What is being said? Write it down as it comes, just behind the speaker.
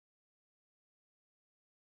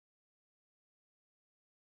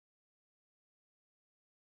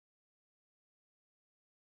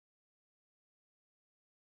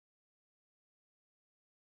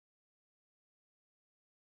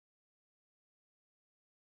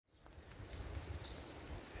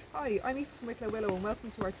Hi, I'm Aoife from Wicklow Willow and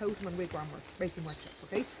welcome to our Totem and Wigwam making workshop,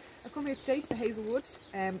 okay? I've come here today to the Hazelwood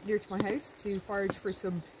near to my house to forage for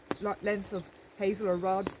some lengths of hazel or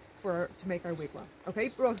rods to make our wigwam,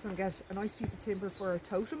 okay? We're also going to get a nice piece of timber for our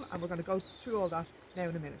totem and we're going to go through all that now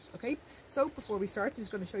in a minute, okay? So before we start, I'm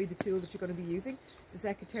just going to show you the tool that you're going to be using. It's a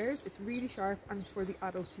secateurs. It's really sharp and it's for the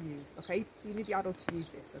adult to use, okay? So you need the adult to use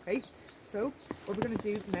this, okay? So what we're going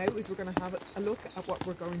to do now is we're going to have a look at what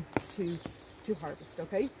we're going to harvest,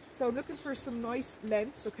 okay? So I'm looking for some nice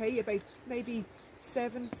lengths, okay, about maybe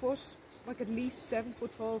 7 foot, like at least 7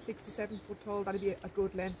 foot tall, 6 to 7 foot tall. That'd be a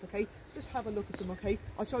good length, okay? Just have a look at them, okay?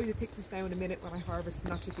 I'll show you the thickness now in a minute when I harvest,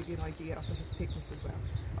 and that should give you an idea of the thickness as well,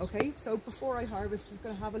 okay? So before I harvest, just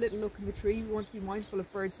going to have a little look in the tree. We want to be mindful of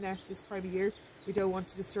birds' nests this time of year. We don't want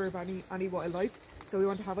to disturb any wildlife, so we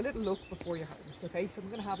want to have a little look before you harvest, okay? So I'm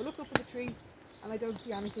going to have a look up in the tree and I don't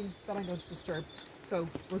see anything that I'm going to disturb, so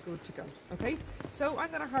we're good to go, okay? So I'm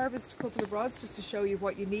going to harvest a couple of rods just to show you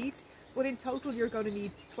what you need, but in total you're going to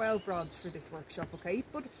need 12 rods for this workshop, okay?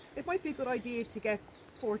 But it might be a good idea to get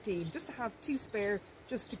 14, just to have 2 spare,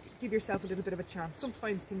 just to give yourself a little bit of a chance.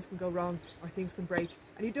 Sometimes things can go wrong or things can break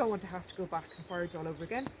and you don't want to have to go back and forage all over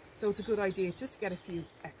again, so it's a good idea just to get a few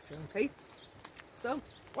extra, okay? So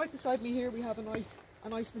right beside me here we have a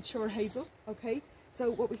nice mature hazel, okay? So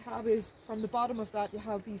what we have is, from the bottom of that, you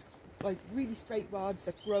have these like really straight rods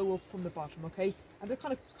that grow up from the bottom, okay? And they're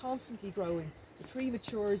kind of constantly growing. The tree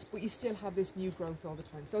matures, but you still have this new growth all the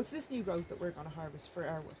time. So it's this new growth that we're going to harvest for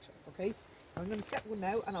our workshop, okay? So I'm going to get one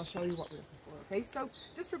now and I'll show you what we're looking for, okay? So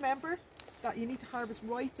just remember that you need to harvest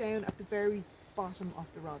right down at the very bottom of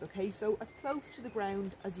the rod, okay? So as close to the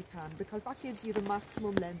ground as you can, because that gives you the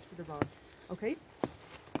maximum length for the rod, okay?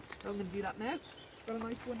 So I'm going to do that now. Got a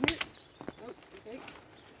nice one here. Oh, okay,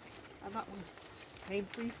 and that one came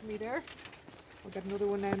free for me there. I'll get another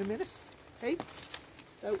one now in a minute, okay?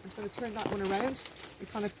 So I'm going to turn that one around. They're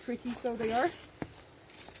kind of tricky, so they are.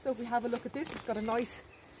 So if we have a look at this, it's got a nice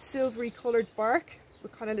silvery coloured bark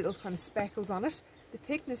with little speckles on it. The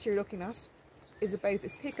thickness you're looking at is about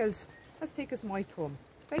as thick as my thumb,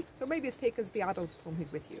 okay? So maybe as thick as the adult's thumb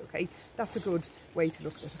who's with you, okay? That's a good way to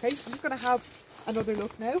look at it, okay? I'm just going to have another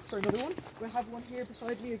look now for another one. We'll have one here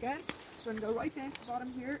beside me again. So I'm going to go right down to the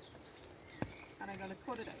bottom here and I'm going to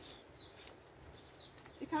cut it out.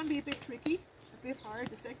 It can be a bit tricky, a bit hard.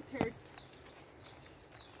 The secateurs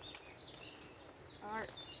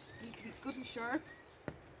need to be good and sharp.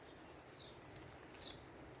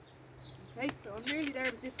 Okay, so I'm nearly there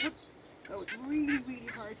with this one. So it's really, really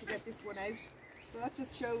hard to get this one out. So that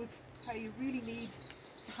just shows how you really need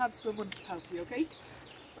to have someone to help you, okay?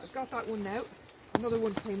 So I've got that one now. Another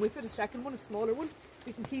one came with it, a second one, a smaller one.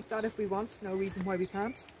 We can keep that if we want, no reason why we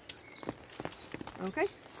can't. Okay,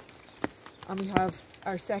 and we have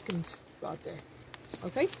our second rod there.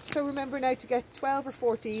 Okay, so remember now to get 12 or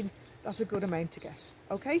 14, that's a good amount to get.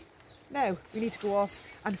 Okay, now we need to go off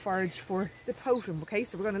and forage for the totem. Okay,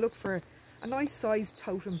 so we're going to look for a nice sized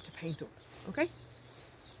totem to paint up. Okay.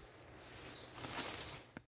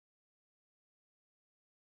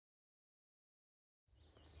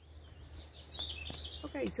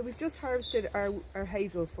 Okay, so we've just harvested our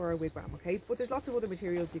hazel for our wigwam, okay? But there's lots of other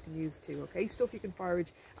materials you can use too, okay? Stuff you can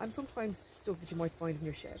forage and sometimes stuff that you might find in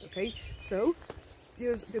your shed, okay? So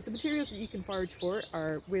the materials that you can forage for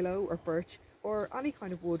are willow or birch or any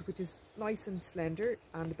kind of wood which is nice and slender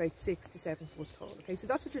and about 6 to 7 foot tall, okay? So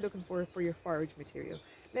that's what you're looking for your forage material.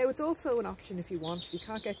 Now it's also an option if you want, if you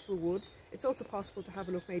can't get to a wood, it's also possible to have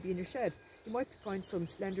a look maybe in your shed. You might find some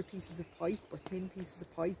slender pieces of pipe or thin pieces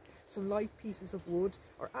of pipe, some light pieces of wood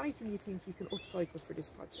or anything you think you can upcycle for this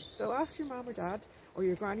project. So ask your mum or dad or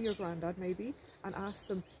your granny or granddad maybe and ask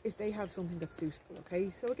them if they have something that's suitable, okay?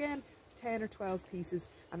 So again, 10 or 12 pieces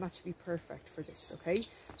and that should be perfect for this, okay?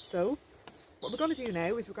 So what we're going to do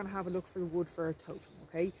now is we're going to have a look for the wood for our totem,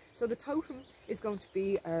 okay? So the totem is going to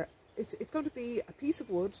be it's going to be a piece of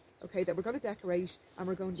wood, okay, that we're going to decorate and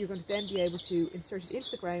you're going to then be able to insert it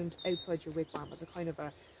into the ground outside your wigwam as a kind of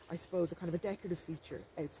a, I suppose, a kind of a decorative feature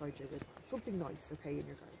outside your wigwam. Something nice, okay, in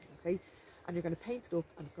your garden, okay? And you're going to paint it up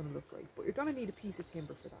and it's going to look great. But you're going to need a piece of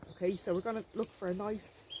timber for that, okay? So we're going to look for a nice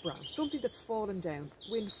branch, something that's fallen down,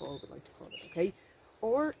 windfall we like to call it, okay?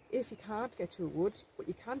 Or if you can't get to a wood, what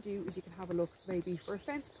you can do is you can have a look maybe for a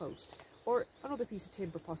fence post or another piece of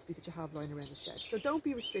timber possibly that you have lying around the shed. So don't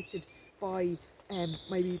be restricted by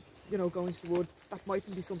maybe, you know, going to the wood. That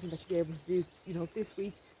mightn't be something that you'll be able to do, you know, this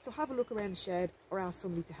week. So have a look around the shed or ask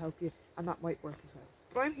somebody to help you and that might work as well.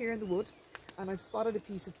 But I'm here in the wood and I've spotted a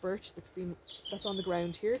piece of birch that's on the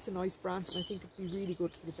ground here. It's a nice branch and I think it'd be really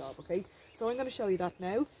good for the job, okay? So I'm going to show you that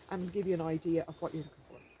now and give you an idea of what you're looking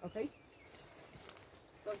for, okay?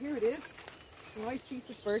 So So here it is. It's a nice piece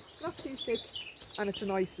of birch. It's not too thick and it's a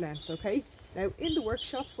nice length, okay? Now in the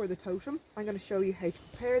workshop for the totem, I'm going to show you how to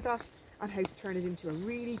prepare that and how to turn it into a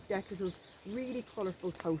really decorative, really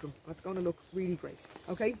colourful totem. And it's going to look really great,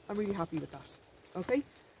 okay? I'm really happy with that, okay?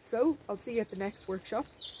 So I'll see you at the next workshop.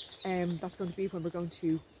 That's going to be when we're going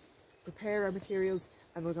to prepare our materials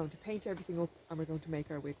and we're going to paint everything up and we're going to make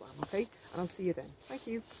our wigwam, okay? And I'll see you then. Thank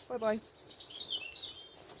you. Bye bye.